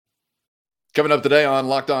Coming up today on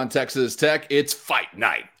Locked On Texas Tech, it's fight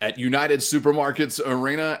night at United Supermarkets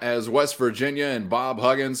Arena as West Virginia and Bob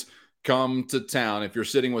Huggins come to town. If you're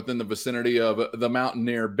sitting within the vicinity of the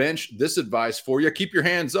Mountaineer bench, this advice for you: keep your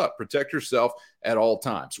hands up, protect yourself at all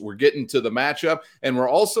times. We're getting to the matchup, and we're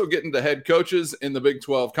also getting to head coaches in the Big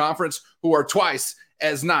 12 Conference who are twice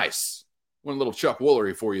as nice. One little Chuck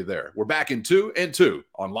Woolery for you there. We're back in 2 and 2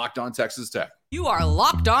 on Locked On Texas Tech. You are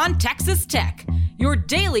Locked On Texas Tech, your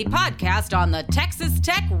daily podcast on the Texas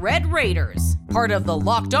Tech Red Raiders, part of the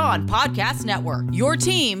Locked On Podcast Network, your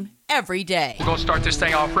team every day. We're going to start this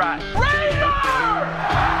thing off right. Raider!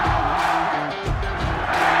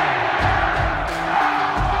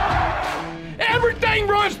 Everything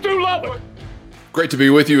runs through Lubbock. Great to be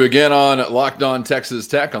with you again on Locked On Texas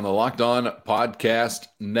Tech on the Locked On Podcast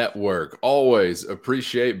Network. Always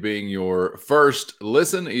appreciate being your first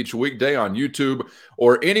listen each weekday on YouTube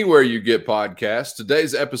or anywhere you get podcasts.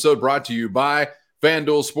 Today's episode brought to you by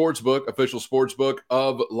FanDuel Sportsbook, official sportsbook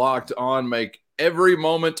of Locked On. Make every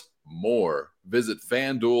moment more. Visit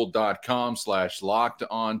FanDuel.com/Locked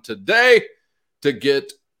On today to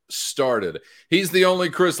get started. He's the only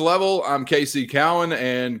Chris Level. I'm Casey Cowan.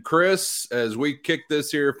 And Chris, as we kick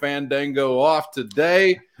this here Fandango off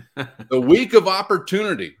today, the week of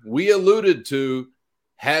opportunity we alluded to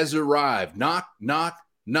has arrived. Knock, knock,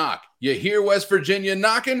 knock. You hear West Virginia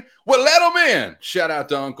knocking? Well, let them in. Shout out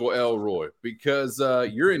to Uncle Elroy, because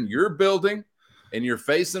you're in your building and you're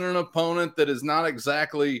facing an opponent that is not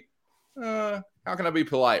exactly how can I be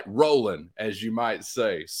polite? Rolling, as you might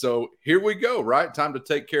say. So here we go, right? Time to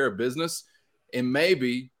take care of business and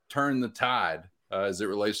maybe turn the tide as it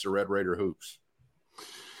relates to Red Raider hoops.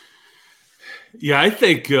 Yeah, I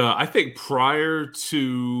think prior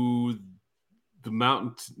to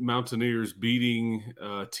the Mountaineers beating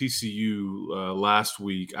TCU last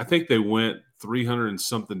week, I think they went 300 and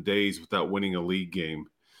something days without winning a league game.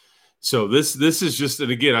 So this is just,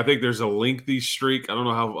 and again, I think there's a lengthy streak. I don't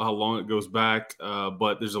know how long it goes back,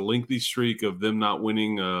 but there's a lengthy streak of them not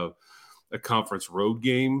winning a conference road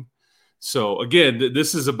game. So again,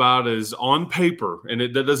 this is about as on paper, and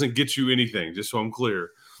that doesn't get you anything, just so I'm clear.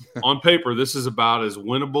 On paper, this is about as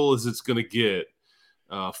winnable as it's going to get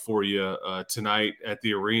for you tonight at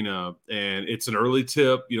the arena. And it's an early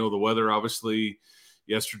tip. You know, the weather obviously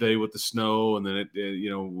yesterday with the snow, and then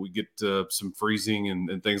we get some freezing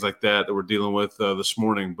and things like that we're dealing with this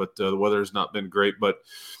morning. But the weather has not been great. But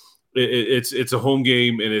it's a home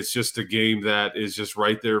game, and it's just a game that is just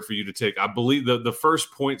right there for you to take. I believe the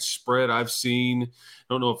first point spread I've seen, I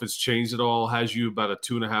don't know if it's changed at all, has you about a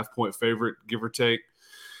 2.5 point favorite, give or take.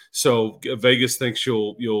 So Vegas thinks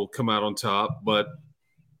you'll come out on top, but.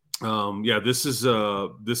 This is a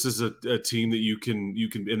team that you can,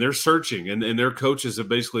 and they're searching, and their coaches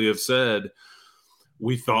have said,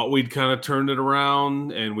 we thought we'd kind of turned it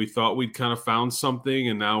around, and we thought we'd kind of found something,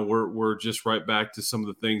 and now we're just right back to some of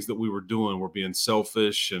the things that we were doing. We're being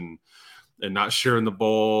selfish and not sharing the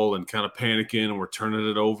ball and kind of panicking, and we're turning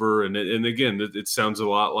it over. And again, it sounds a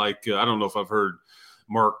lot like I don't know if I've heard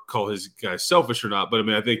Mark call his guys selfish or not, but I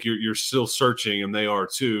mean, I think you're still searching, and they are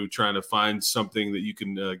too, trying to find something that you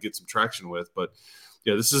can get some traction with. But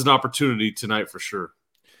yeah, this is an opportunity tonight for sure.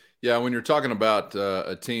 Yeah, when you're talking about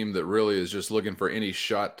a team that really is just looking for any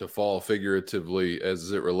shot to fall figuratively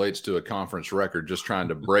as it relates to a conference record, just trying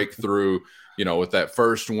to break through, with that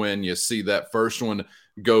first win, you see that first one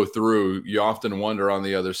go through, you often wonder on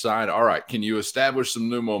the other side, all right, can you establish some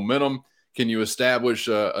new momentum? Can you establish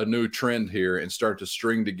a new trend here and start to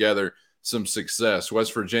string together some success?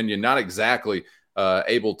 West Virginia not exactly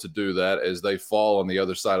able to do that as they fall on the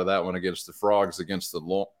other side of that one against the Frogs, against the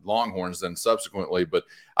Longhorns then subsequently. But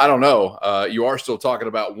I don't know. You are still talking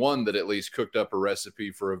about one that at least cooked up a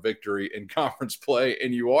recipe for a victory in conference play,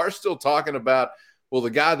 and you are still talking about, well, the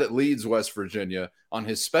guy that leads West Virginia on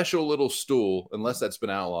his special little stool, unless that's been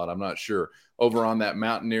outlawed, I'm not sure, over on that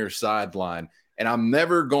Mountaineer sideline. And I'm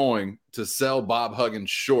never going to sell Bob Huggins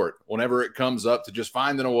short whenever it comes up to just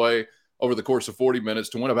finding a way over the course of 40 minutes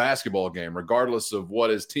to win a basketball game, regardless of what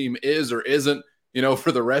his team is or isn't,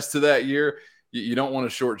 for the rest of that year. You don't want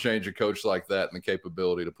to shortchange a coach like that and the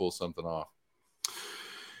capability to pull something off.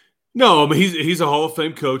 No, I mean, he's a Hall of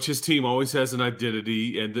Fame coach. His team always has an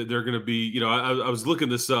identity, and they're going to be, I was looking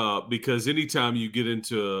this up because anytime you get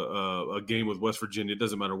into a game with West Virginia, it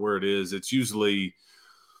doesn't matter where it is, it's usually –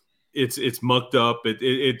 it's mucked up.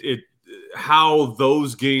 How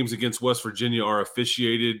those games against West Virginia are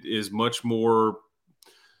officiated is much more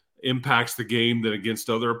impacts the game than against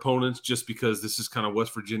other opponents, just because this is kind of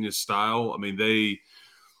West Virginia's style. I mean,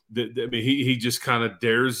 I mean, he just kind of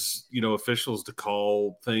dares, officials to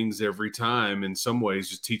call things every time. In some ways,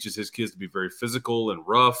 just teaches his kids to be very physical and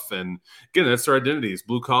rough. And again, that's their identity. It's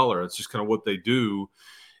blue collar. It's just kind of what they do.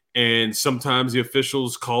 And sometimes the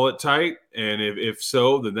officials call it tight, and if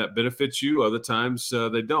so, then that benefits you. Other times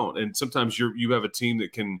they don't. And sometimes you have a team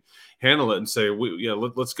that can handle it and say,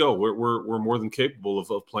 let's go. We're more than capable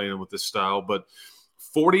of playing with this style. But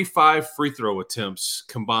 45 free throw attempts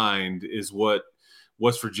combined is what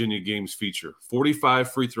West Virginia games feature.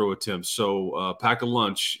 45 free throw attempts. So pack a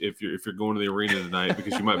lunch if you're going to the arena tonight,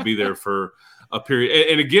 because you might be there for a period.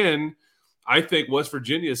 And again, I think West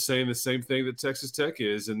Virginia is saying the same thing that Texas Tech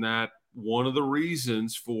is, and that one of the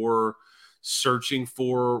reasons for searching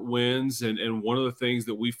for wins and one of the things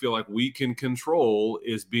that we feel like we can control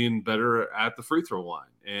is being better at the free throw line.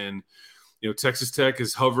 And, Texas Tech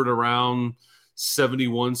has hovered around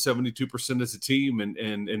 71, 72% as a team,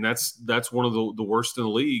 and that's one of the worst in the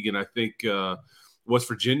league. And I think West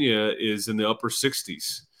Virginia is in the upper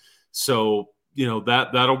 60s. So,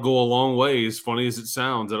 that'll go a long way. As funny as it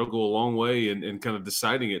sounds, that'll go a long way in kind of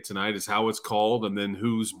deciding it tonight, is how it's called, and then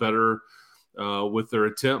who's better with their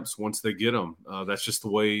attempts once they get them. That's just the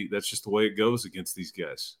way it goes against these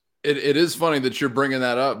guys. It is funny that you're bringing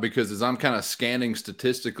that up, because as I'm kind of scanning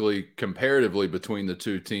statistically comparatively between the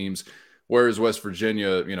two teams, where is West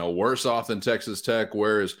Virginia, worse off than Texas Tech?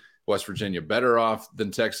 Where is West Virginia better off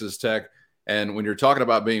than Texas Tech? And when you're talking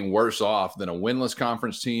about being worse off than a winless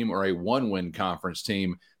conference team or a one-win conference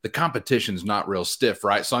team, the competition's not real stiff,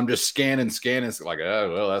 right? So I'm just scanning. It's like,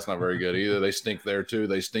 oh, well, that's not very good either. They stink there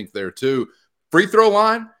too. Free throw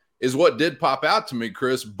line is what did pop out to me,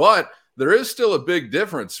 Chris, but there is still a big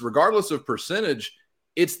difference. Regardless of percentage,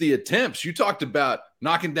 it's the attempts. You talked about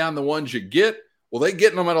knocking down the ones you get. Well, they're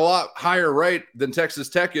getting them at a lot higher rate than Texas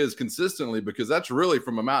Tech is consistently, because that's really,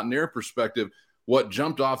 from a Mountaineer perspective, what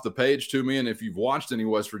jumped off the page to me. And if you've watched any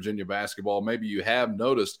West Virginia basketball, maybe you have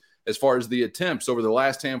noticed, as far as the attempts over the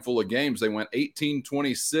last handful of games, they went 18,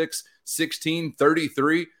 26, 16,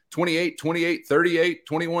 33, 28, 28, 38,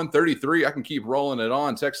 21, 33. I can keep rolling it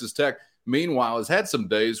on. Texas Tech, meanwhile, has had some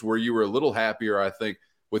days where you were a little happier, I think,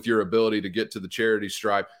 with your ability to get to the charity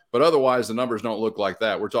stripe. But otherwise, the numbers don't look like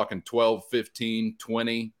that. We're talking 12, 15,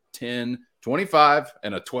 20, 10, 25,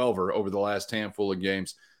 and a 12er over the last handful of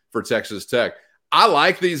games for Texas Tech. I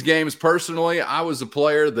like these games personally. I was a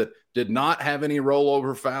player that did not have any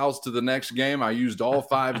rollover fouls to the next game. I used all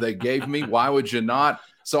 5 they gave me. Why would you not?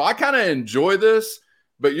 So I kind of enjoy this.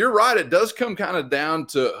 But you're right. It does come kind of down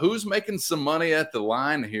to who's making some money at the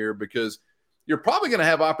line here, because you're probably going to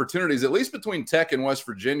have opportunities, at least between Tech and West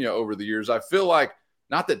Virginia over the years. I feel like,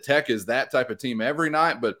 not that Tech is that type of team every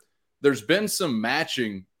night, but there's been some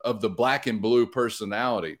matching of the black and blue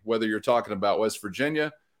personality, whether you're talking about West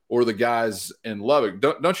Virginia or the guys in Lubbock.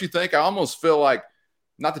 Don't you think? I almost feel like,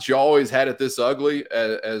 not that you always had it this ugly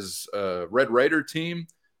as a Red Raider team,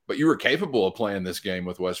 but you were capable of playing this game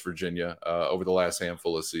with West Virginia over the last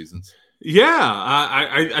handful of seasons. Yeah,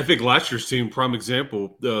 I think last year's team, prime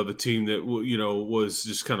example, the team that, was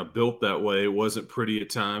just kind of built that way. It wasn't pretty at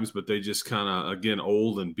times, but they just kind of, again,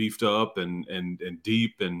 old and beefed up and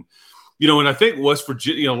deep. And, and I think West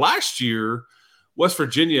Virginia, last year, West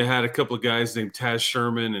Virginia had a couple of guys named Taz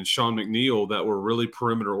Sherman and Sean McNeil that were really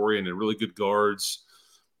perimeter oriented, really good guards.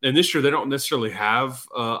 And this year they don't necessarily have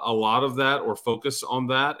a lot of that or focus on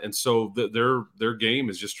that. And so their game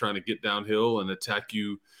is just trying to get downhill and attack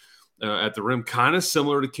you at the rim, kind of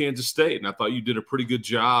similar to Kansas State. And I thought you did a pretty good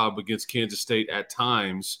job against Kansas State at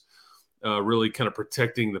times, really kind of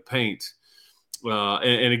protecting the paint.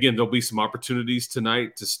 And again, there'll be some opportunities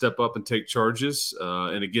tonight to step up and take charges.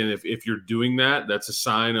 And again, if you're doing that, that's a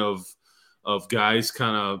sign of guys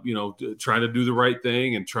kind of, trying to do the right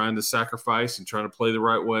thing and trying to sacrifice and trying to play the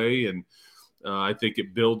right way. And I think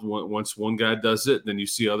it builds once one guy does it, then you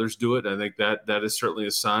see others do it. I think that is certainly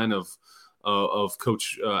a sign of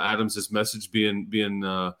Coach Adams' message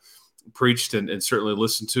being preached and certainly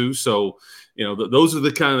listened to. So, those are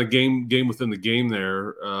the kind of game within the game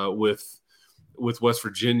there with West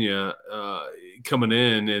Virginia coming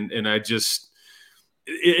in. And I just,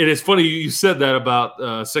 it's funny you said that about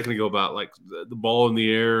a second ago about like the ball in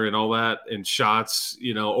the air and all that and shots.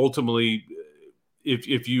 Ultimately,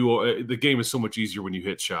 if you the game is so much easier when you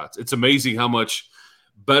hit shots. It's amazing how much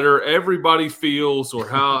better everybody feels, or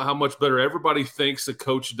how much better everybody thinks the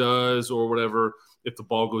coach does, or whatever, if the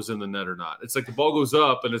ball goes in the net or not. It's like the ball goes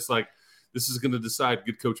up, and it's like, this is going to decide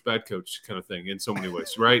good coach, bad coach kind of thing in so many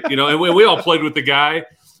ways, right? And we all played with the guy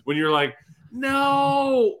when you're like,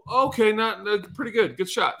 no, okay, not pretty good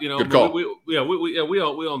shot. Good call. We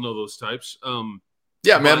all know those types.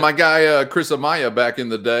 Yeah, man, my guy Chris Amaya back in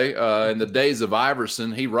the day, in the days of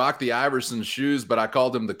Iverson, he rocked the Iverson shoes, but I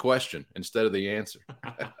called him the question instead of the answer.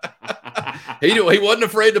 He wasn't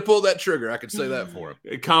afraid to pull that trigger. I could say that for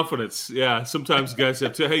him. Confidence, yeah. Sometimes guys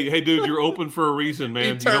have to. Hey, dude, you're open for a reason,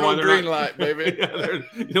 man. Eternal green light, baby. Yeah,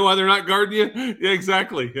 you know why they're not guarding you? Yeah,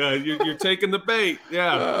 exactly. Yeah, you're taking the bait.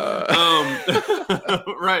 Yeah,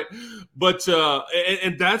 right. But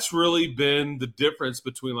and that's really been the difference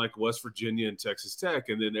between like West Virginia and Texas Tech,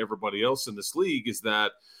 and then everybody else in this league is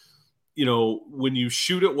that, you know, when you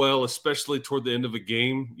shoot it well, especially toward the end of a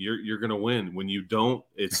game, you're going to win. When you don't,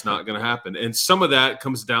 it's not going to happen. And some of that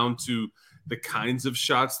comes down to the kinds of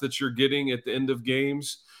shots that you're getting at the end of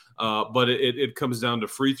games. But it comes down to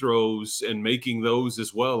free throws and making those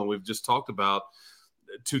as well. And we've just talked about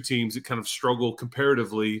two teams that kind of struggle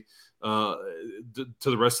comparatively to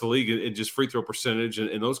the rest of the league and just free throw percentage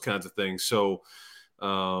and those kinds of things. So,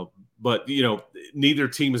 but, you know, neither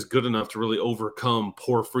team is good enough to really overcome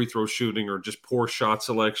poor free throw shooting or just poor shot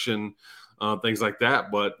selection, things like that.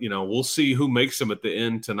 But, you know, we'll see who makes them at the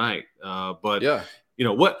end tonight. But, yeah, you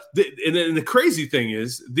know what? And the crazy thing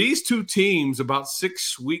is these two teams about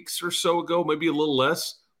 6 weeks or so ago, maybe a little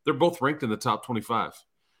less, they're both ranked in the top 25.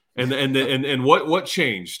 And what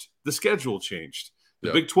changed? The schedule changed.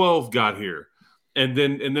 The Big 12 got here, and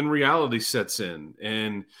then reality sets in,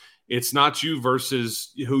 and it's not you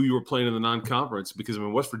versus who you were playing in the non-conference, because I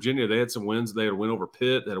mean West Virginia, they had some wins. They had a win over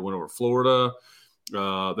Pitt. They had a win over Florida. There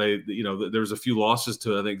was a few losses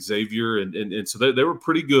to I think Xavier, and so they were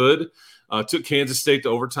pretty good. Took Kansas State to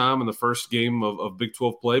overtime in the first game of Big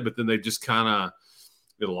 12 play, but then they just kind of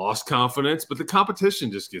lost confidence. But the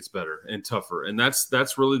competition just gets better and tougher, and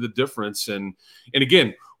that's really the difference. And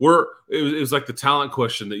again, it was like the talent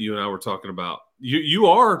question that you and I were talking about. You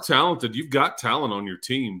are talented. You've got talent on your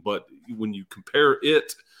team, but when you compare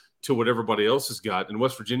it to what everybody else has got, and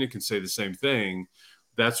West Virginia can say the same thing,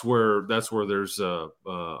 that's where there's a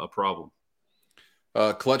problem.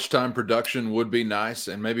 Clutch time production would be nice,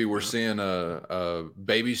 and maybe we're seeing a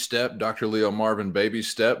baby step, Dr. Leo Marvin baby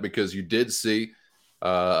step, because you did see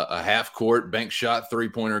a half-court bank shot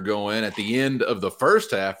three-pointer go in at the end of the first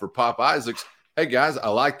half for Pop Isaacs. Hey, guys, I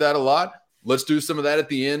like that a lot. Let's do some of that at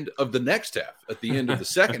the end of the next half, at the end of the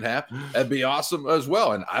second half. That'd be awesome as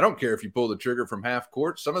well. And I don't care if you pull the trigger from half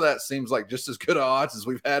court. Some of that seems like just as good odds as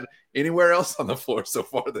we've had anywhere else on the floor so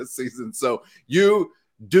far this season. So you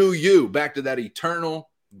do you. Back to that eternal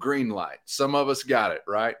green light. Some of us got it,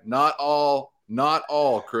 right? Not all,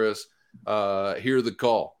 Chris. Hear the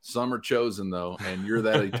call. Some are chosen, though, and you're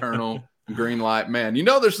that eternal green light man. You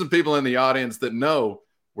know there's some people in the audience that know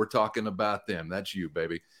we're talking about them. That's you,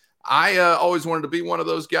 baby. I always wanted to be one of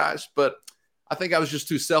those guys, but I think I was just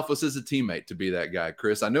too selfless as a teammate to be that guy,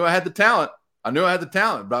 Chris. I knew I had the talent,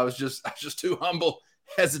 but I was just too humble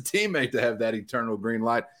as a teammate to have that eternal green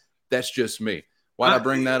light. That's just me. Why'd I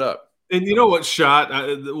bring that up? And you know what shot?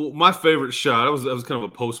 My favorite shot, I was kind of a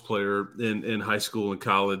post player in high school and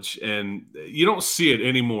college, and you don't see it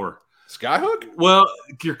anymore. Skyhook? Well,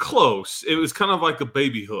 you're close. It was kind of like a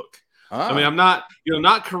baby hook. I mean, I'm not,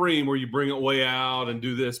 not Kareem where you bring it way out and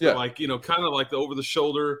do this, but like, kind of like the over the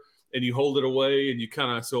shoulder and you hold it away and you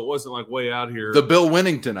kind of, so it wasn't like way out here. The Bill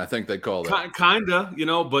Winnington, I think they call it. Kind of,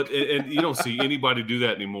 but and you don't see anybody do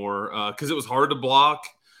that anymore because it was hard to block.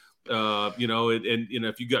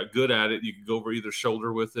 If you got good at it, you could go over either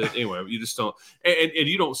shoulder with it. Anyway, you just don't, and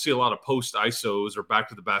you don't see a lot of post ISOs or back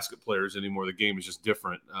to the basket players anymore. The game is just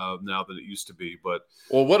different now than it used to be. But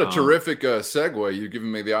what a terrific segue you've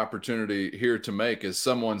given me the opportunity here to make is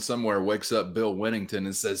someone somewhere wakes up Bill Winnington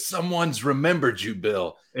and says, "Someone's remembered you,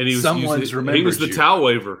 Bill." And he was the towel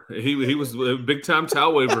waver. He was a big time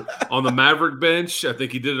towel waver on the Maverick bench. I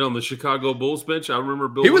think he did it on the Chicago Bulls bench. I remember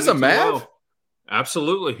Bill. He was a Mav. Well.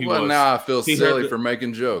 Absolutely, he was. Now I feel silly for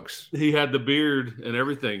making jokes. He had the beard and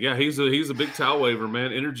everything. Yeah, he's a big towel waver,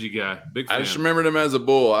 man. Energy guy. Big fan. I just remembered him as a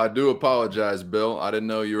Bull. I do apologize, Bill. I didn't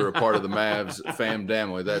know you were a part of the Mavs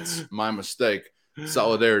family. That's my mistake.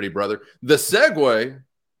 Solidarity, brother. The segue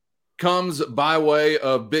comes by way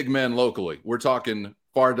of big men locally. We're talking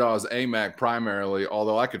Fardaws AMAC primarily,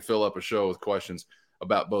 although I could fill up a show with questions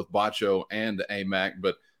about both Bacho and AMAC.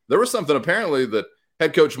 But there was something apparently that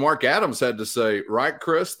head coach Mark Adams had to say, right,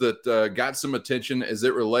 Chris, that got some attention as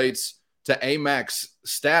it relates to AMAC's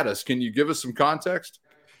status. Can you give us some context?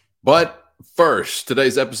 But first,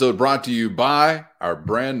 today's episode brought to you by our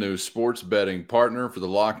brand new sports betting partner for the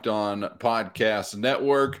Locked On Podcast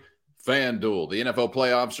Network, FanDuel. The NFL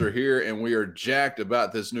playoffs are here, and we are jacked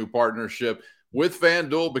about this new partnership. with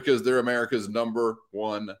FanDuel because they're America's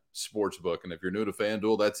 #1 sportsbook. And if you're new to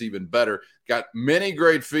FanDuel, that's even better. Got many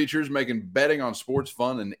great features making betting on sports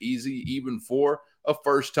fun and easy, even for a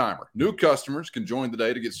first-timer. New customers can join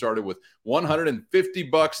today to get started with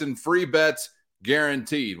 $150 in free bets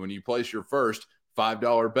guaranteed when you place your first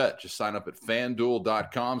 $5 bet. Just sign up at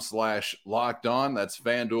FanDuel.com/lockedon. That's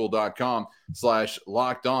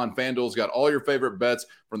FanDuel.com/lockedon. FanDuel's got all your favorite bets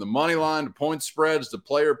from the money line to point spreads to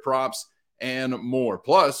player props and more.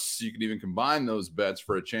 Plus, you can even combine those bets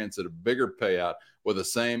for a chance at a bigger payout with a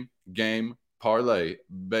same game parlay,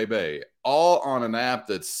 baby. All on an app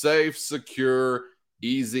that's safe, secure,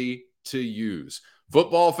 easy to use.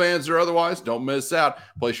 Football fans or otherwise, don't miss out.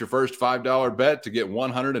 Place your first $5 bet to get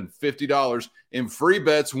 $150 in free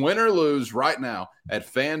bets, win or lose, right now at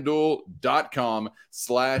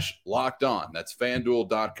FanDuel.com/lockedon. That's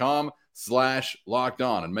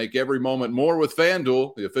FanDuel.com/lockedon. And make every moment more with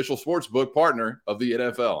FanDuel, the official sportsbook partner of the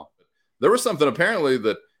NFL. There was something apparently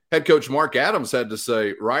that head coach Mark Adams had to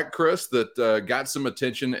say, right, Chris, that got some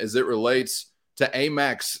attention as it relates to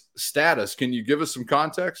Amac's status. Can you give us some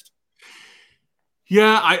context?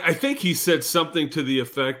 Yeah, I think he said something to the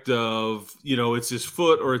effect of, it's his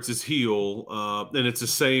foot or it's his heel, and it's the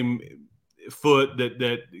same foot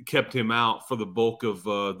that kept him out for the bulk of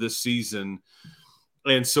this season.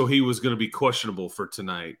 And so he was going to be questionable for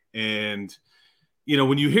tonight. And,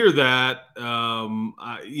 when you hear that,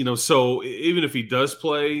 so even if he does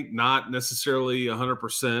play, not necessarily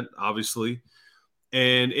 100%, obviously.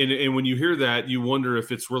 And when you hear that, you wonder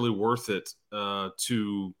if it's really worth it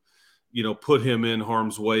to put him in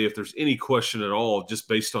harm's way if there's any question at all, just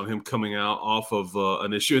based on him coming out off of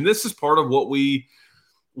an issue. And this is part of what we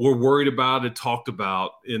were worried about and talked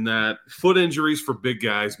about, in that foot injuries for big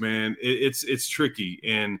guys, man, it's tricky.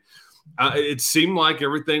 And it seemed like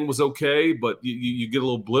everything was okay, but you get a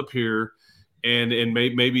little blip here, and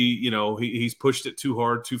maybe he's pushed it too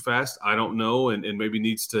hard, too fast. I don't know, and maybe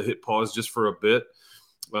needs to hit pause just for a bit.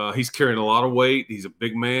 He's carrying a lot of weight. He's a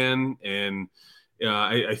big man, and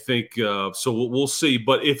I think so. We'll see.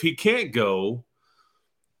 But if he can't go,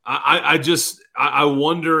 I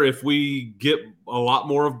wonder if we get a lot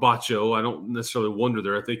more of Bacho. I don't necessarily wonder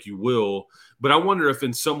there. I think you will. But I wonder if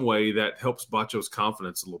in some way that helps Bacho's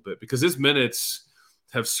confidence a little bit, because his minutes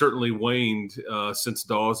have certainly waned since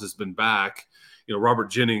Dawes has been back.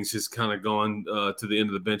 Robert Jennings has kind of gone to the end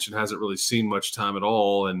of the bench and hasn't really seen much time at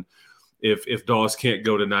all. And if Dawes can't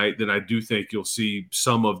go tonight, then I do think you'll see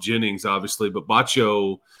some of Jennings, obviously. But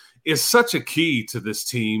Bacho is such a key to this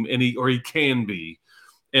team, and he can be.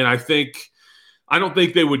 And I don't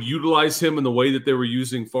think they would utilize him in the way that they were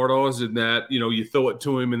using Fardaws, in that, you throw it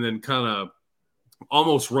to him and then kind of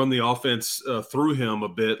almost run the offense through him a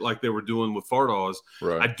bit like they were doing with Fardaws.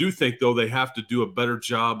 Right. I do think, though, they have to do a better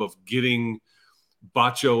job of getting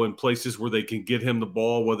Bacho in places where they can get him the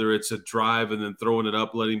ball, whether it's a drive and then throwing it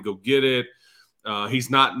up, letting him go get it.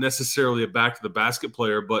 He's not necessarily a back-to-the-basket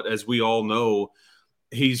player, but as we all know,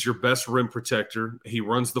 he's your best rim protector. He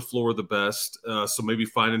runs the floor the best, so maybe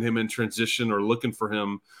finding him in transition or looking for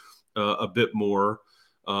him a bit more.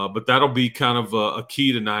 But that'll be kind of a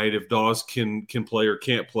key tonight if Dawes can play or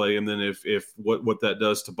can't play, and then if what that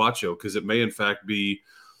does to Bacho, because it may in fact be,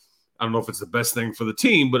 I don't know if it's the best thing for the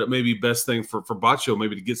team, but it may be best thing for Bacho,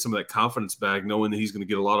 maybe to get some of that confidence back, knowing that he's going to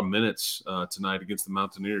get a lot of minutes tonight against the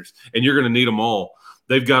Mountaineers. And you're going to need them all.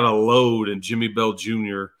 They've got a load in Jimmy Bell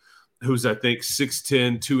Jr., who's, I think,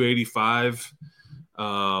 6'10", 285.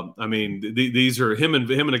 These are him and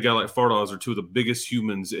a guy like Fardaws are two of the biggest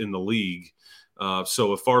humans in the league.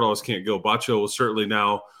 So if Fardaws can't go, Bacho will certainly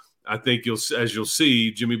now. I think you'll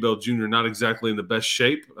see, Jimmy Bell Jr. not exactly in the best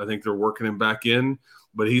shape. I think they're working him back in.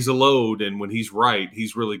 But he's a load, and when he's right,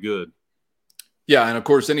 he's really good. Yeah, and of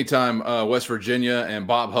course, anytime West Virginia and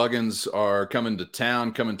Bob Huggins are coming to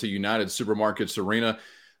town, coming to United Supermarkets Arena,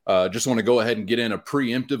 just want to go ahead and get in a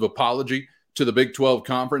preemptive apology to the Big 12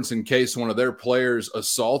 Conference in case one of their players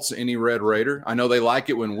assaults any Red Raider. I know they like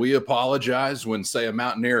it when we apologize, when, say, a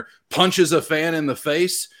Mountaineer punches a fan in the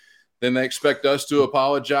face, then they expect us to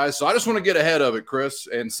apologize. So I just want to get ahead of it, Chris,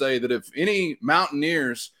 and say that if any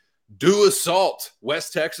Mountaineers do assault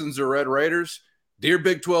West Texans or Red Raiders, dear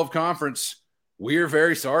Big 12 Conference, we are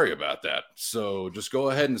very sorry about that. So just go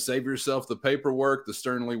ahead and save yourself the paperwork, the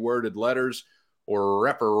sternly worded letters, or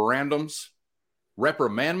reprimandments.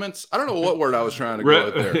 I don't know what word I was trying to go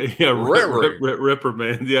with there. Yeah,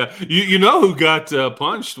 reprimand. Yeah, you know who got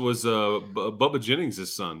punched was Bubba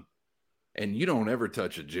Jennings' son. And you don't ever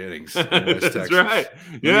touch a Jennings in West Texas. That's right.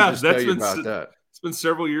 Yeah, that's been about that. It's been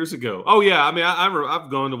several years ago. Oh yeah, I mean,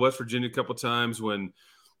 I've gone to West Virginia a couple of times when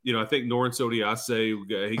I think Lawrence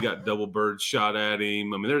Odiase, he got double bird shot at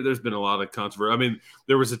him. I mean, there's been a lot of controversy. I mean,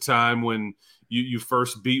 there was a time when you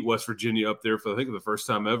first beat West Virginia up there for, I think, the first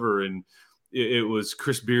time ever, and it was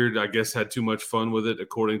Chris Beard, I guess, had too much fun with it,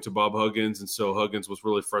 according to Bob Huggins, and so Huggins was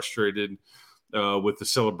really frustrated with the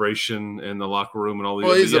celebration and the locker room and all the.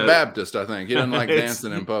 Well, he's a Baptist, I think. He doesn't like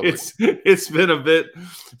dancing in public. It's been a bit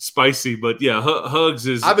spicy, but yeah, Hugs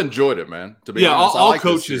is. I've enjoyed it, man. To be honest, all like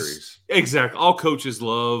coaches exactly. All coaches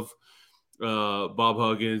love Bob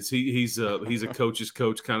Huggins. He's a coach's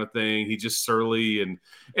coach kind of thing. He's just surly and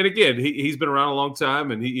again, he's been around a long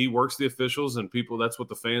time and he works the officials and people. That's what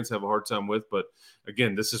the fans have a hard time with. But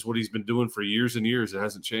again, this is what he's been doing for years and years. It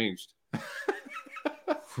hasn't changed.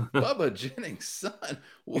 Bubba Jennings' son.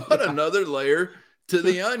 What another layer to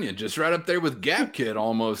the onion. Just right up there with Gap Kid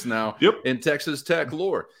almost now in Texas Tech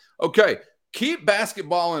lore. Okay, keep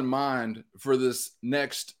basketball in mind for this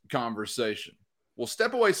next conversation. We'll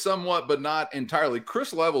step away somewhat, but not entirely.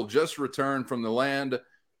 Chris Level just returned from the land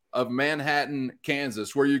of Manhattan,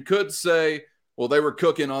 Kansas, where you could say, well, they were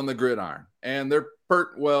cooking on the gridiron. And they're,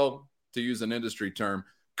 to use an industry term,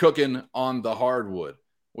 cooking on the hardwood,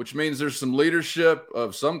 which means there's some leadership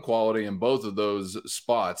of some quality in both of those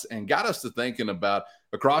spots, and got us to thinking about,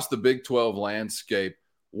 across the Big 12 landscape,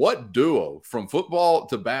 what duo from football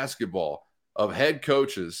to basketball of head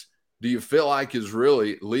coaches do you feel like is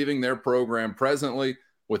really leaving their program presently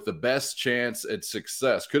with the best chance at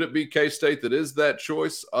success? Could it be K-State that is that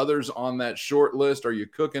choice? Others on that short list? Are you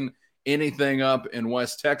cooking anything up in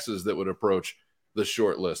West Texas that would approach the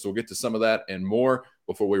short list? We'll get to some of that and more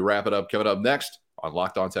before we wrap it up. Coming up next on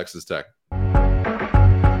Locked On Texas Tech.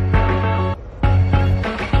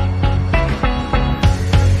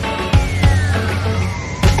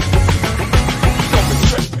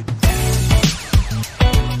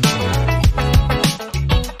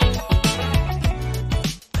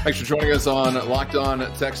 Thanks for joining us on Locked On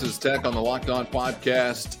Texas Tech on the Locked On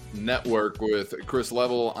Podcast Network with Chris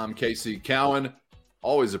Level. I'm Casey Cowan.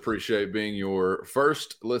 Always appreciate being your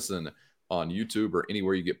first listen on YouTube or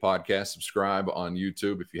anywhere you get podcasts. Subscribe on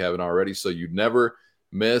YouTube if you haven't already so you never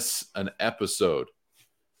miss an episode.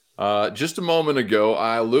 Just a moment ago,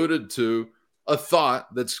 I alluded to a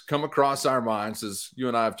thought that's come across our minds as you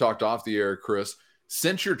and I have talked off the air, Chris.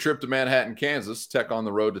 Since your trip to Manhattan, Kansas, Tech on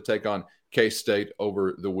the road to take on K-State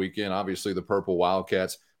over the weekend. Obviously, the Purple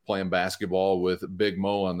Wildcats playing basketball with Big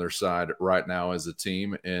Mo on their side right now as a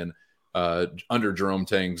team and under Jerome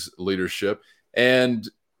Tang's leadership. And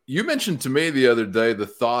you mentioned to me the other day the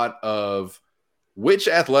thought of which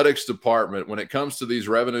athletics department, when it comes to these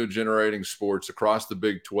revenue-generating sports across the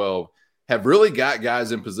Big 12, have really got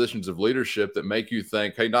guys in positions of leadership that make you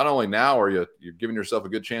think, hey, not only now are you're giving yourself a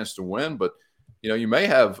good chance to win, but you may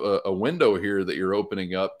have a window here that you're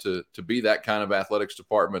opening up to be that kind of athletics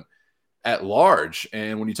department at large.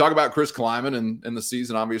 And when you talk about Chris Kleiman and the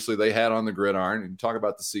season, obviously they had on the gridiron, and you talk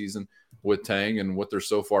about the season with Tang and what they're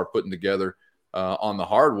so far putting together on the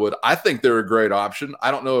hardwood, I think they're a great option. I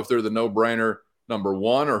don't know if they're the no-brainer number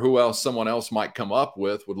one or who else someone else might come up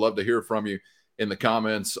with. Would love to hear from you in the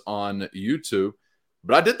comments on YouTube.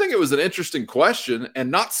 But I did think it was an interesting question. And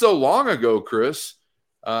not so long ago, Chris,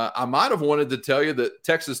 I might have wanted to tell you that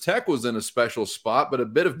Texas Tech was in a special spot, but a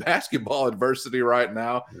bit of basketball adversity right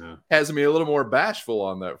now has me a little more bashful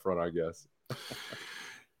on that front, I guess.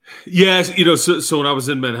 Yes, so when I was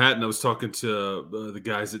in Manhattan, I was talking to the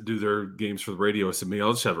guys that do their games for the radio. I said,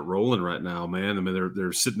 I'll just have it rolling right now, man. I mean,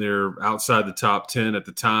 they're sitting there outside the top 10 at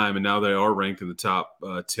the time, and now they are ranked in the top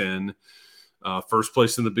 10, first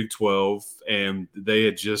place in the Big 12, and they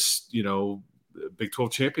had just, Big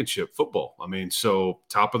 12 championship football. I mean, so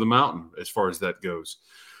top of the mountain as far as that goes.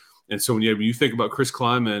 And so when you think about Chris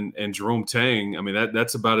Kleiman and Jerome Tang, I mean,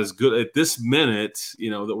 that's about as good at this minute,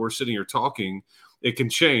 that we're sitting here talking. It can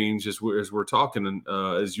change as we're talking, and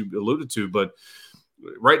as you alluded to. But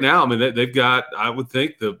right now, I mean, they've got, I would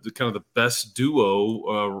think, the kind of the best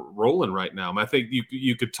duo rolling right now. I mean, I think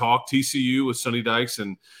you could talk TCU with Sonny Dykes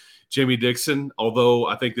and Jamie Dixon, although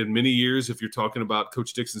I think that in many years, if you're talking about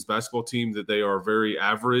Coach Dixon's basketball team, that they are very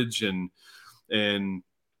average and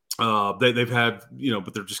they've had,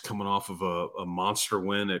 but they're just coming off of a monster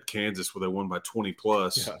win at Kansas where they won by 20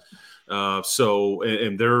 plus. Yeah. So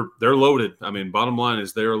they're loaded. I mean, bottom line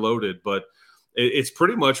is they're loaded, but it's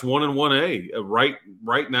pretty much 1 and 1A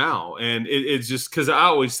right now. And it's just because I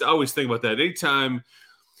always think about that. Anytime.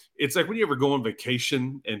 It's like when you ever go on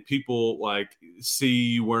vacation and people like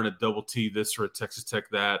see you wearing a double T this or a Texas Tech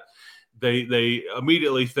that, they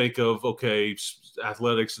immediately think of, okay,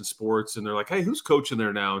 athletics and sports, and they're like, hey, who's coaching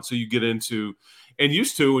there now? And so you get into, and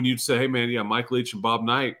used to, when you'd say, hey, man, yeah, Mike Leach and Bob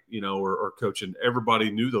Knight, are coaching,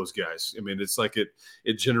 everybody knew those guys. I mean, it's like it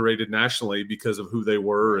generated nationally because of who they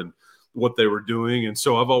were and what they were doing. And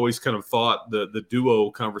so I've always kind of thought the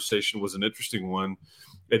duo conversation was an interesting one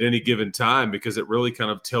at any given time, because it really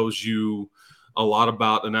kind of tells you a lot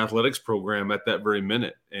about an athletics program at that very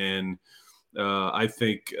minute. And I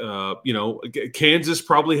think, Kansas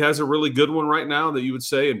probably has a really good one right now that you would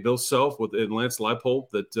say, and Bill Self and Lance Leipold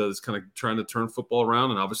that is kind of trying to turn football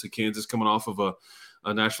around. And obviously Kansas coming off of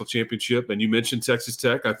a national championship. And you mentioned Texas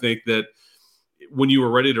Tech. I think that when you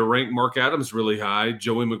were ready to rank Mark Adams really high,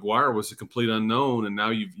 Joey McGuire was a complete unknown. And now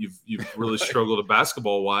you've really struggled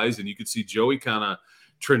basketball wise, and you could see Joey kind of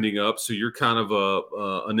trending up. So you're kind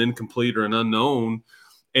of an incomplete or an unknown.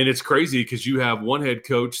 And it's crazy because you have one head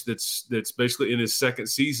coach that's basically in his second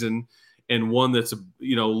season, and one that's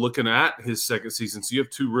looking at his second season. So you have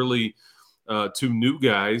two new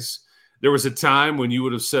guys. There was a time when you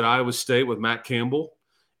would have said Iowa State with Matt Campbell,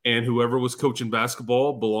 and whoever was coaching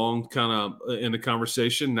basketball belonged kind of in the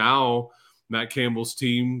conversation. Now Matt Campbell's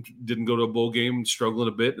team didn't go to a bowl game, struggling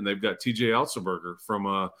a bit, and they've got TJ Otzelberger from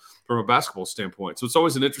a basketball standpoint. So it's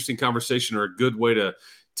always an interesting conversation, or a good way to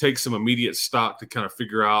take some immediate stock to kind of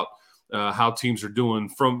figure out how teams are doing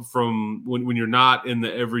from when you're not in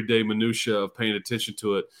the everyday minutia of paying attention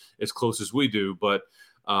to it as close as we do. But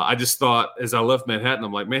I just thought, as I left Manhattan,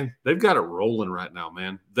 I'm like, man, they've got it rolling right now,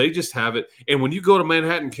 man. They just have it. And when you go to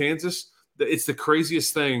Manhattan, Kansas, it's the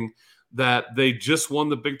craziest thing that they just won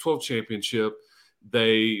the Big 12 championship.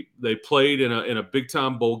 They played in a big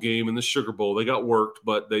time bowl game in the Sugar Bowl. They got worked,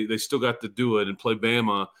 but they still got to do it and play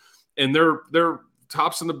Bama. And they're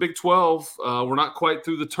tops in the Big 12. We're not quite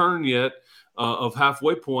through the turn yet of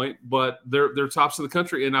halfway point, but they're tops in the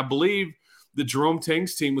country. And I believe the Jerome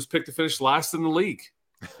Tang's team was picked to finish last in the league.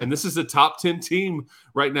 And this is a top 10 team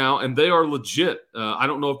right now, and they are legit. I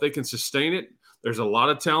don't know if they can sustain it. There's a lot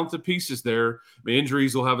of talented pieces there.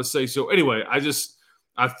 Injuries will have a say. So anyway,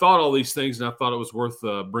 I thought all these things, and I thought it was worth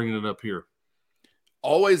bringing it up here.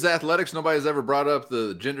 Always athletics. Nobody's ever brought up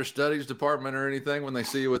the gender studies department or anything when they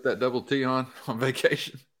see you with that double T on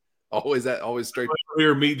vacation. Always straight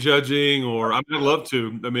here, meat judging, or I'd love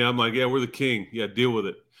to. I mean, I'm like, yeah, we're the king. Yeah, deal with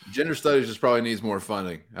it. Gender studies just probably needs more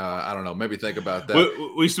funding. I don't know. Maybe think about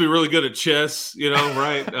that. We used to be really good at chess,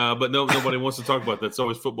 right? But nobody wants to talk about that. It's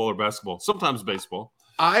always football or basketball. Sometimes baseball.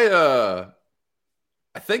 I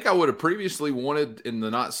think I would have previously wanted, in the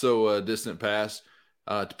not so distant past,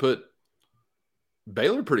 to put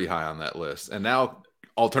Baylor pretty high on that list. And now,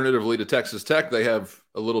 alternatively to Texas Tech, they have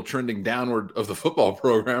a little trending downward of the football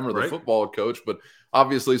program or the football coach, but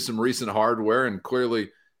obviously some recent hardware, and clearly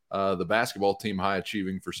the basketball team high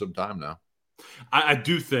achieving for some time now. I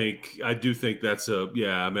do think that's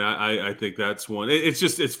I think that's one.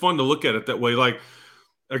 It's fun to look at it that way. Like,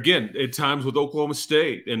 again, at times with Oklahoma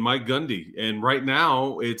State and Mike Gundy, and right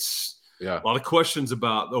now it's a lot of questions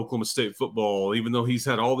about Oklahoma State football, even though he's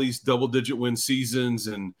had all these double-digit win seasons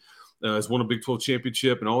and has won a Big 12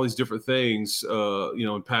 championship and all these different things,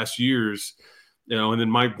 in past years. And then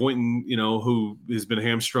Mike Boynton, who has been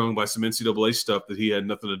hamstrung by some NCAA stuff that he had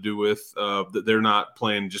nothing to do with, that they're not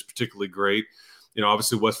playing just particularly great.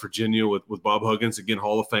 Obviously West Virginia with Bob Huggins, again,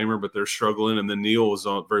 Hall of Famer, but they're struggling. And then Neal is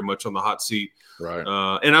very much on the hot seat. Right.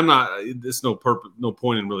 And I'm not, it's no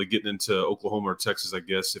point in really getting into Oklahoma or Texas, I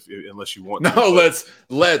guess, unless you want to. No,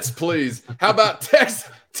 let's please. How about Texas?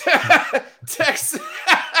 Texas.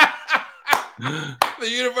 The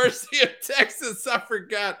University of Texas. I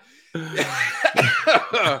forgot.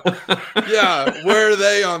 Yeah, where are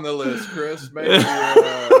they on the list, Chris? Maybe.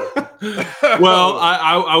 Well,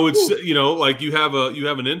 I would say, like you have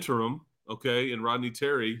an interim, okay, in Rodney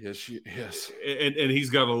Terry. Yes, and he's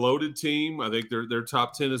got a loaded team. I think they're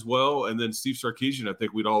top 10 as well. And then Steve Sarkisian, I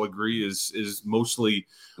think we'd all agree is mostly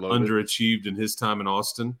loaded, underachieved in his time in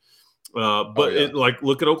Austin. But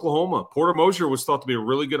look at Oklahoma. Porter Moser was thought to be a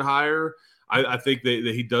really good hire. I think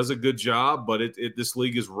that he does a good job, but this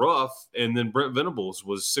league is rough. And then Brent Venables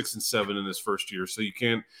was 6-7 in his first year, so you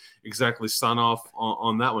can't exactly sign off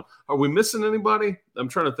on that one. Are we missing anybody? I'm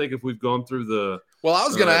trying to think if we've gone through the. Well, I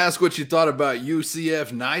was going to ask what you thought about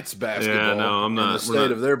UCF Knights basketball. Yeah, no, I'm not. And the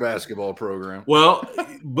state of their basketball program. Well,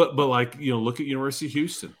 but look at University of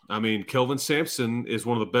Houston. I mean, Kelvin Sampson is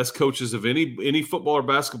one of the best coaches of any football or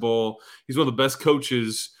basketball. He's one of the best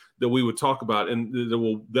coaches that we would talk about, and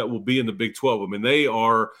that will be in the Big 12. I mean, they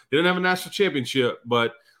didn't have a national championship,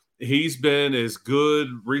 but he's been as good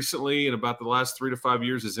recently in about the last 3 to 5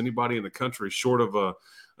 years as anybody in the country, short of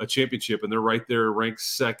a a championship, and they're right there ranked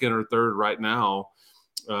second or third right now.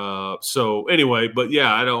 So anyway, but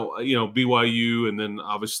yeah, I don't, BYU, and then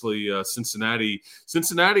obviously Cincinnati,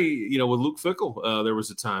 with Luke Fickell, there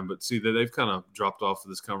was a time, but see that they've kind of dropped off of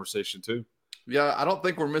this conversation too. Yeah, I don't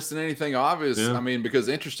think we're missing anything obvious. Yeah. I mean, because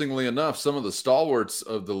interestingly enough, some of the stalwarts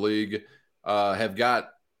of the league have got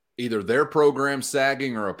either their program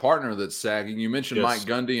sagging or a partner that's sagging. You mentioned Yes. Mike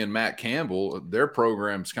Gundy and Matt Campbell. Their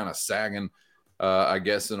program's kind of sagging, I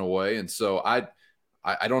guess, in a way. And so I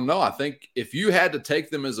don't know. I think if you had to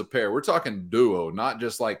take them as a pair, we're talking duo, not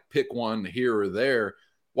just like pick one here or there.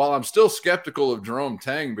 While I'm still skeptical of Jerome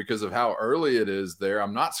Tang because of how early it is there,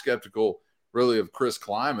 I'm not skeptical really of Chris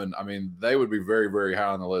Kleiman. I mean, they would be very, very high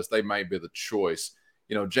on the list. They might be the choice.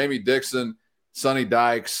 Jamie Dixon, Sonny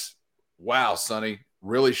Dykes. Wow, Sonny,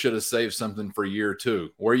 really should have saved something for year 2.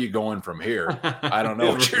 Where are you going from here? I don't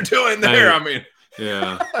know what you're doing there. I mean,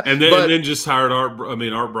 yeah, and then just hired Art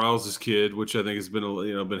Browse's kid, which I think has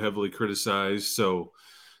been been heavily criticized. So,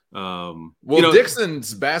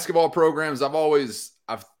 Dixon's basketball programs,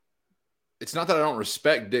 it's not that I don't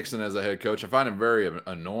respect Dixon as a head coach. I find him very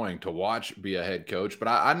annoying to watch be a head coach, but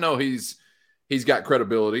I know he's got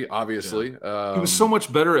credibility, obviously. Yeah. He was so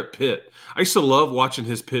much better at Pitt. I used to love watching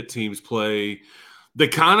his Pitt teams play.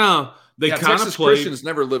 Texas Christians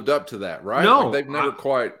never lived up to that, right? No, they've never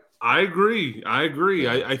quite. I agree.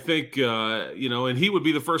 Yeah. I think, and he would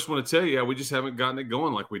be the first one to tell you, we just haven't gotten it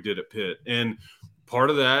going like we did at Pitt. And part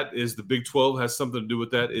of that is the Big 12 has something to do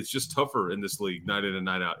with that. It's just tougher in this league, night in and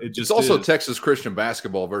night out. It's also Texas Christian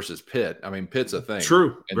basketball versus Pitt. I mean, Pitt's a thing.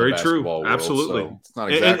 True. Very true. World, absolutely. So it's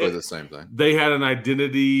not exactly the same thing. They had an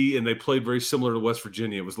identity, and they played very similar to West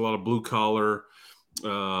Virginia. It was a lot of blue collar,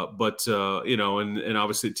 but and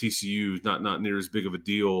obviously at TCU, not near as big of a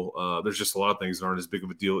deal. There's just a lot of things that aren't as big of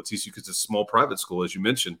a deal at TCU because it's a small private school, as you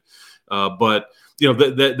mentioned. But they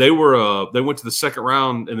went to the second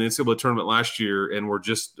round in the NCAA tournament last year and were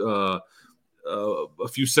just a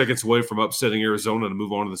few seconds away from upsetting Arizona to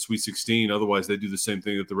move on to the Sweet 16. Otherwise, they do the same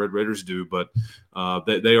thing that the Red Raiders do. But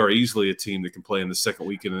they are easily a team that can play in the second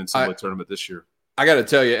weekend in the NCAA tournament this year. I got to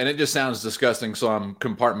tell you, and it just sounds disgusting, so I'm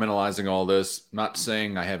compartmentalizing all this, not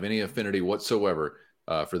saying I have any affinity whatsoever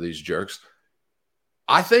for these jerks.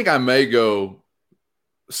 I think I may go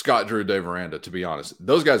Scott Drew, Dave Aranda, to be honest.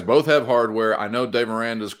 Those guys both have hardware. I know Dave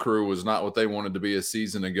Aranda's crew was not what they wanted to be a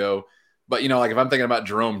season ago. But, if I'm thinking about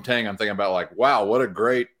Jerome Tang, I'm thinking about like, wow, what a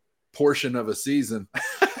great portion of a season.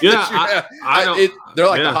 Yeah. They're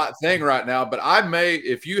like the hot thing right now. But I may,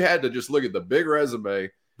 if you had to just look at the big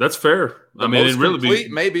resume, that's fair. I mean, it really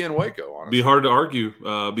maybe in Waco. Honestly, be hard to argue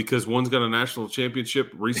because one's got a national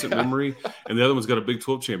championship, recent memory, and the other one's got a Big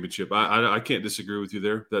 12 championship. I can't disagree with you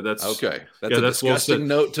there. That's okay. That's a disgusting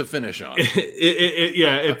note to finish on.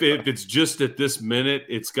 If it's just at this minute,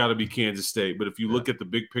 it's got to be Kansas State. But if you look at the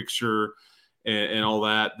big picture and all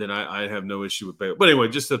that, then I have no issue with Baylor. But anyway,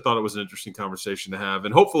 just I thought it was an interesting conversation to have,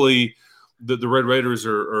 and hopefully the Red Raiders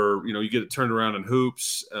are you get it turned around in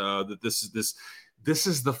hoops. That this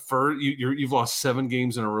is the first you've lost 7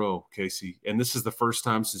 games in a row, Casey, and this is the first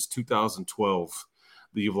time since 2012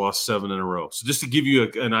 that you've lost 7 in a row. So just to give you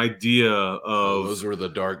an idea of those were the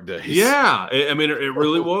dark days. Yeah, I mean it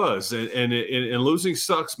really was, and losing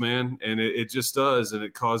sucks, man, and it just does, and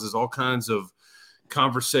it causes all kinds of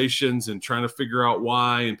conversations and trying to figure out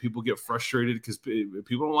why, and people get frustrated because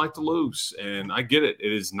people don't like to lose, and I get it.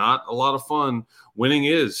 It is not a lot of fun. Winning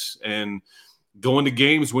is, and going to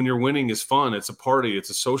games when you're winning is fun. It's a party. It's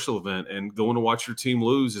a social event. And going to watch your team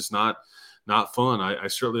lose is not fun. I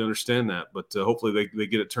certainly understand that. But hopefully they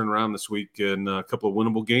get it turned around this week in a couple of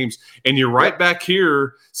winnable games. And you're right back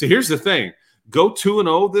here. So here's the thing. Go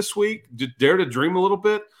 2-0 this week. Dare to dream a little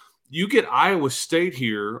bit. You get Iowa State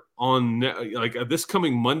here on this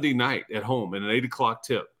coming Monday night at home in an 8 o'clock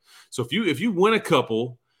tip. So if you win a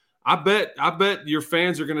couple, I bet your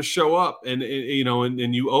fans are going to show up, and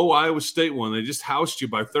you owe Iowa State one. They just housed you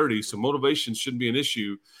by 30, so motivation shouldn't be an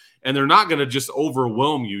issue. And they're not going to just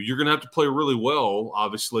overwhelm you. You're going to have to play really well,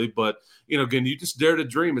 obviously. But again, you just dare to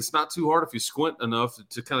dream. It's not too hard if you squint enough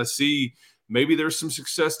to kind of see maybe there's some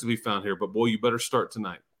success to be found here. But boy, you better start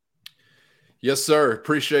tonight. Yes, sir.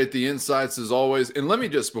 Appreciate the insights as always. And let me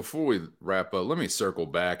just, before we wrap up, let me circle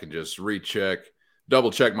back and just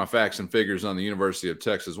double check my facts and figures on the University of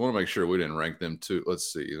Texas. Want to make sure we didn't rank them too.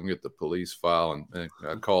 Let's see. Let me get the police file, and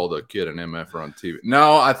I called a kid an MF on TV.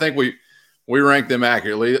 No, I think we ranked them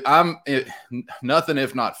accurately. Nothing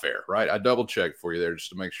if not fair, right? I double checked for you there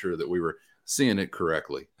just to make sure that we were seeing it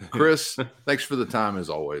correctly. Chris, thanks for the time as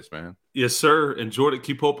always, man. Yes, sir. Enjoyed it.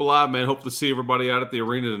 Keep hope alive, man. Hope to see everybody out at the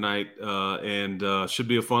arena tonight, and should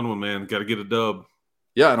be a fun one, man. Got to get a dub.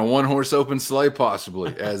 Yeah, and a one-horse open sleigh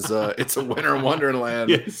possibly, as it's a winter wonderland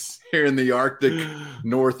here in the Arctic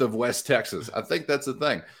north of West Texas. I think that's the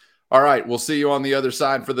thing. All right, we'll see you on the other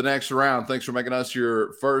side for the next round. Thanks for making us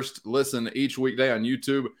your first listen each weekday on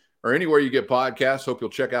YouTube or anywhere you get podcasts. Hope you'll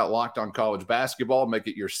check out Locked On College Basketball. Make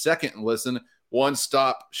it your second listen,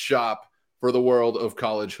 one-stop shop for the world of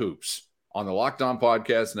college hoops on the Locked On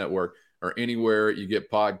Podcast Network or anywhere you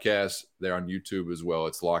get podcasts. There on YouTube as well.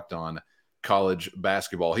 It's Locked On College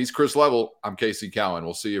Basketball. He's Chris Level. I'm Casey Cowan.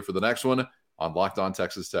 We'll see you for the next one on Locked On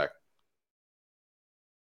Texas Tech.